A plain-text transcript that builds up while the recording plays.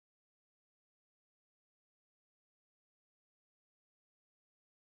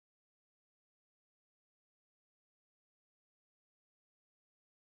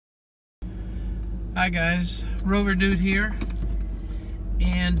Hi guys, Rover Dude here,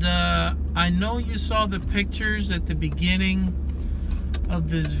 and I know you saw the pictures at the beginning of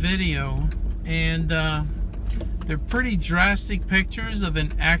this video, and they're pretty drastic pictures of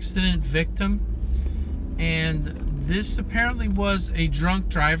an accident victim, and this apparently was a drunk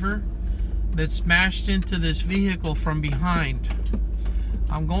driver that smashed into this vehicle from behind.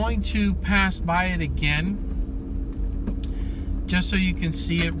 I'm going to pass by it again just so you can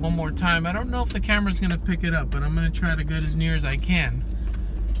see it one more time. I don't know if the camera's gonna pick it up, but I'm gonna try to get as near as I can.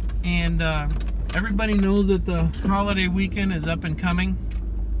 And everybody knows that the holiday weekend is up and coming,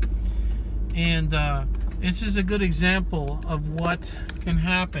 and this is a good example of what can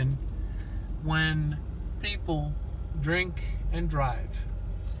happen when people drink and drive.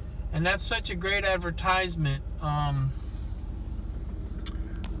 And that's such a great advertisement. Let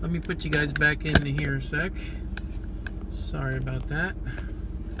me put you guys back into here a sec. Sorry about that.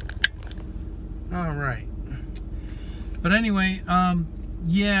 All right. But anyway,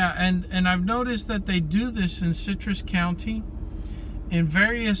 yeah, and I've noticed that they do this in Citrus County. In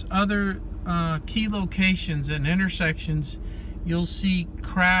various other key locations and intersections, you'll see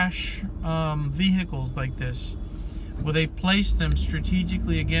crash vehicles like this, where they've placed them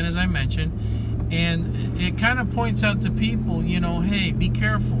strategically, again, as I mentioned, and it kind of points out to people, you know, hey, be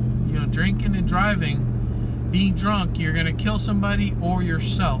careful, you know, drinking and driving, being drunk, you're gonna kill somebody or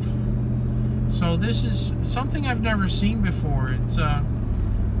yourself. So this is something I've never seen before. It's I'm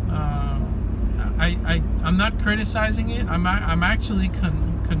not criticizing it. I'm actually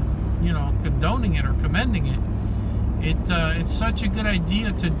condoning it or commending it. It's such a good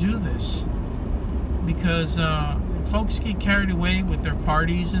idea to do this, because folks get carried away with their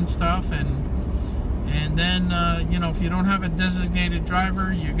parties and stuff, and then you know, if you don't have a designated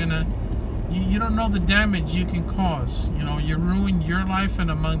driver, you're gonna you don't know the damage you can cause. You know, you ruin your life and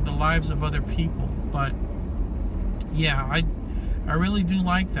among the lives of other people. But yeah, I really do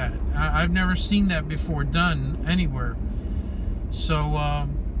like that. I've never seen that before done anywhere. So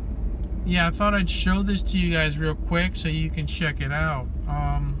yeah, I thought I'd show this to you guys real quick so you can check it out.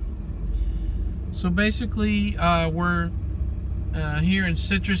 So basically, we're here in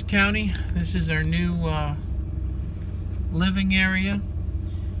Citrus County. This is our new living area.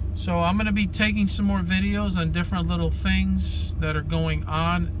 So I'm going to be taking some more videos on different little things that are going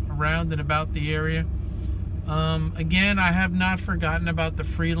on around and about the area. Again, I have not forgotten about the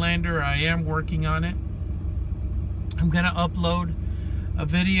Freelander. I am working on it. I'm going to upload a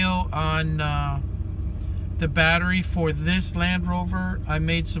video on the battery for this Land Rover. I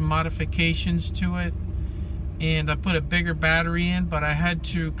made some modifications to it, and I put a bigger battery in, but I had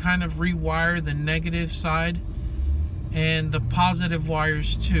to kind of rewire the negative side and the positive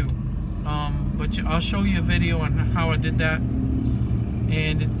wires too. But I'll show you a video on how I did that,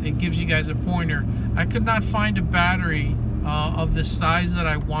 and it gives you guys a pointer. I could not find a battery of the size that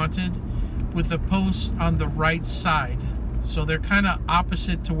I wanted with the posts on the right side, so they're kind of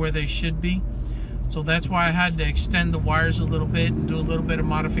opposite to where they should be. So that's why I had to extend the wires a little bit and do a little bit of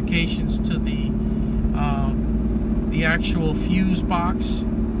modifications to the actual fuse box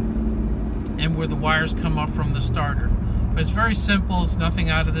and where the wires come up from the starter. But it's very simple. It's nothing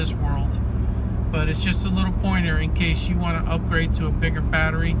out of this world, but it's just a little pointer in case you want to upgrade to a bigger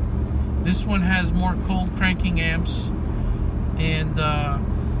battery. This one has more cold cranking amps, and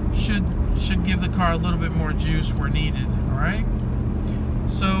should give the car a little bit more juice where needed. All right.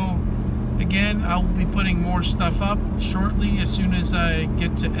 So again, I'll be putting more stuff up shortly as soon as I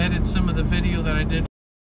get to edit some of the video that I did